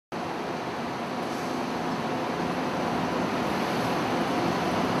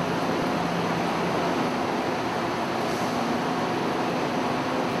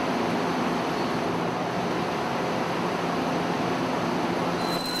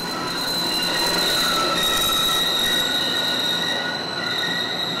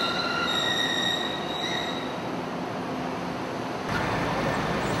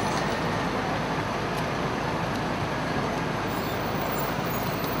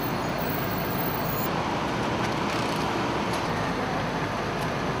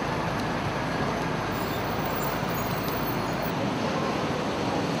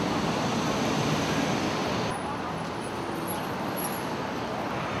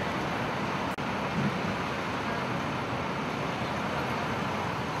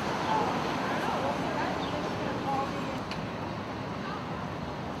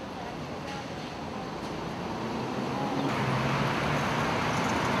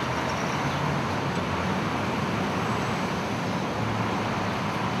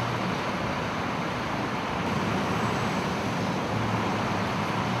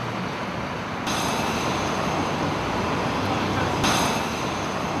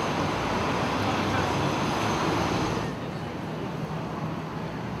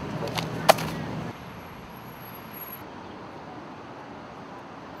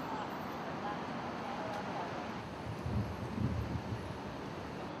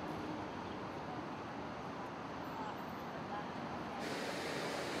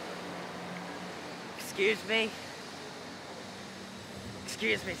Excuse me?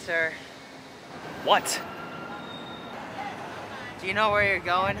 Excuse me, sir. What? Do you know where you're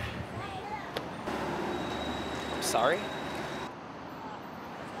going? I'm sorry?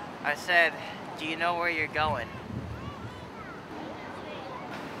 I said, do you know where you're going?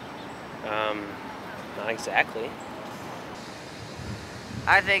 Not exactly.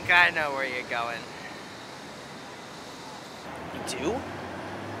 I think I know where you're going. You do?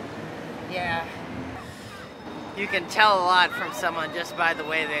 Yeah. You can tell a lot from someone just by the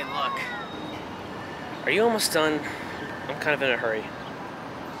way they look. Are you almost done? I'm kind of in a hurry.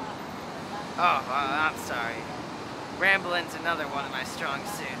 Oh, I'm sorry. Rambling's another one of my strong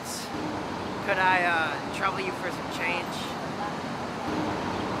suits. Could I, trouble you for some change?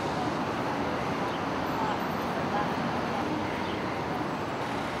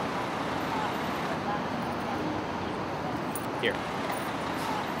 Here.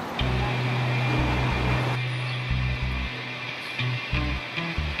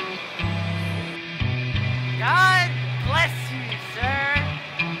 God bless you, sir.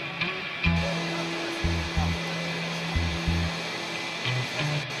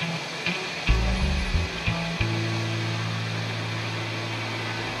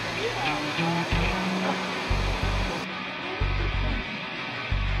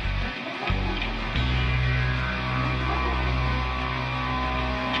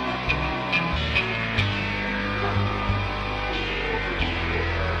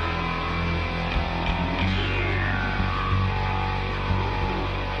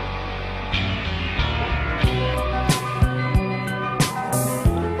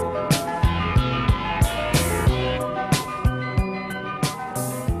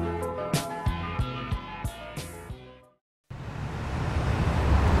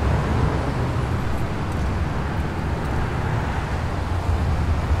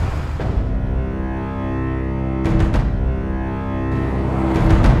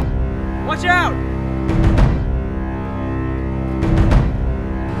 Watch out!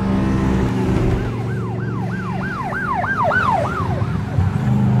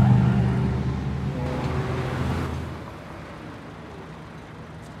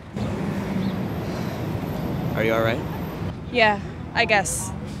 Are you alright? Yeah, I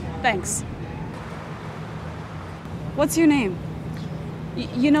guess. Thanks. What's your name?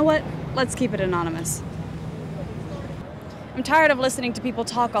 You know what? Let's keep it anonymous. I'm tired of listening to people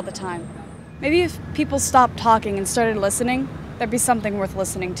talk all the time. Maybe if people stopped talking and started listening, there'd be something worth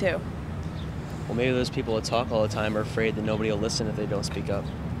listening to. Well, maybe those people that talk all the time are afraid that nobody will listen if they don't speak up.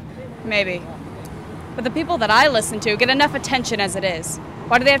 Maybe. But the people that I listen to get enough attention as it is.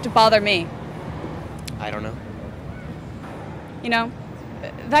 Why do they have to bother me? I don't know. You know,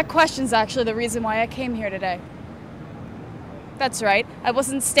 that question's actually the reason why I came here today. That's right. I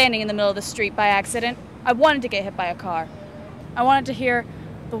wasn't standing in the middle of the street by accident. I wanted to get hit by a car. I wanted to hear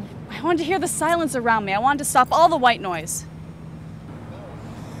the silence around me. I wanted to stop all the white noise.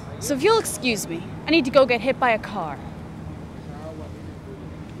 So if you'll excuse me, I need to go get hit by a car.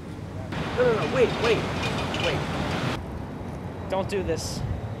 No, wait. Don't do this.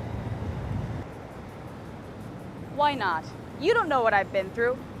 Why not? You don't know what I've been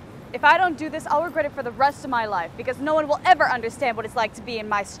through. If I don't do this, I'll regret it for the rest of my life because no one will ever understand what it's like to be in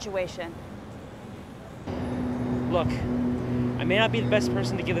my situation. Look, I may not be the best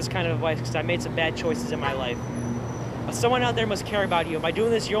person to give this kind of advice because I made some bad choices in my life. But someone out there must care about you. By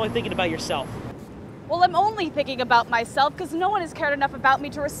doing this, you're only thinking about yourself. Well, I'm only thinking about myself because no one has cared enough about me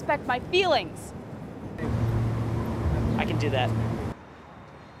to respect my feelings. I can do that.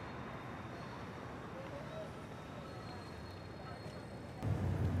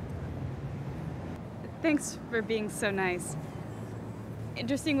 Thanks for being so nice.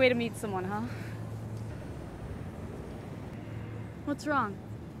 Interesting way to meet someone, huh? What's wrong?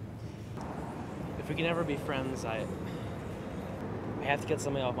 If we can ever be friends, I have to get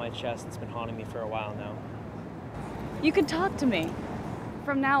something off my chest that's been haunting me for a while now. You can talk to me.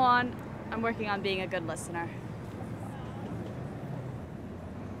 From now on, I'm working on being a good listener.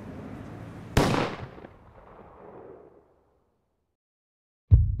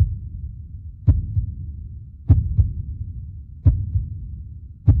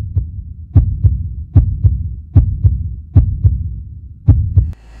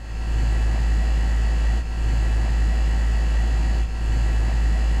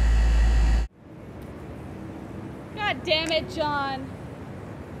 God damn it, John.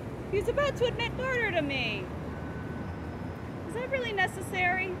 He's about to admit murder to me. Is that really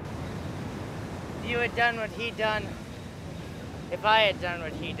necessary? If you had done what he done, if I had done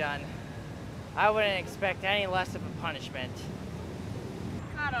what he done, I wouldn't expect any less of a punishment.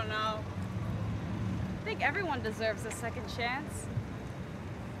 I don't know. I think everyone deserves a second chance.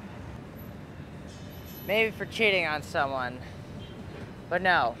 Maybe for cheating on someone. But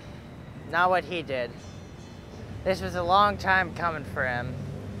no, not what he did. This was a long time coming for him.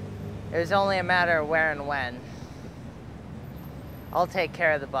 It was only a matter of where and when. I'll take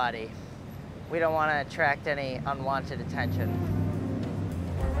care of the body. We don't want to attract any unwanted attention.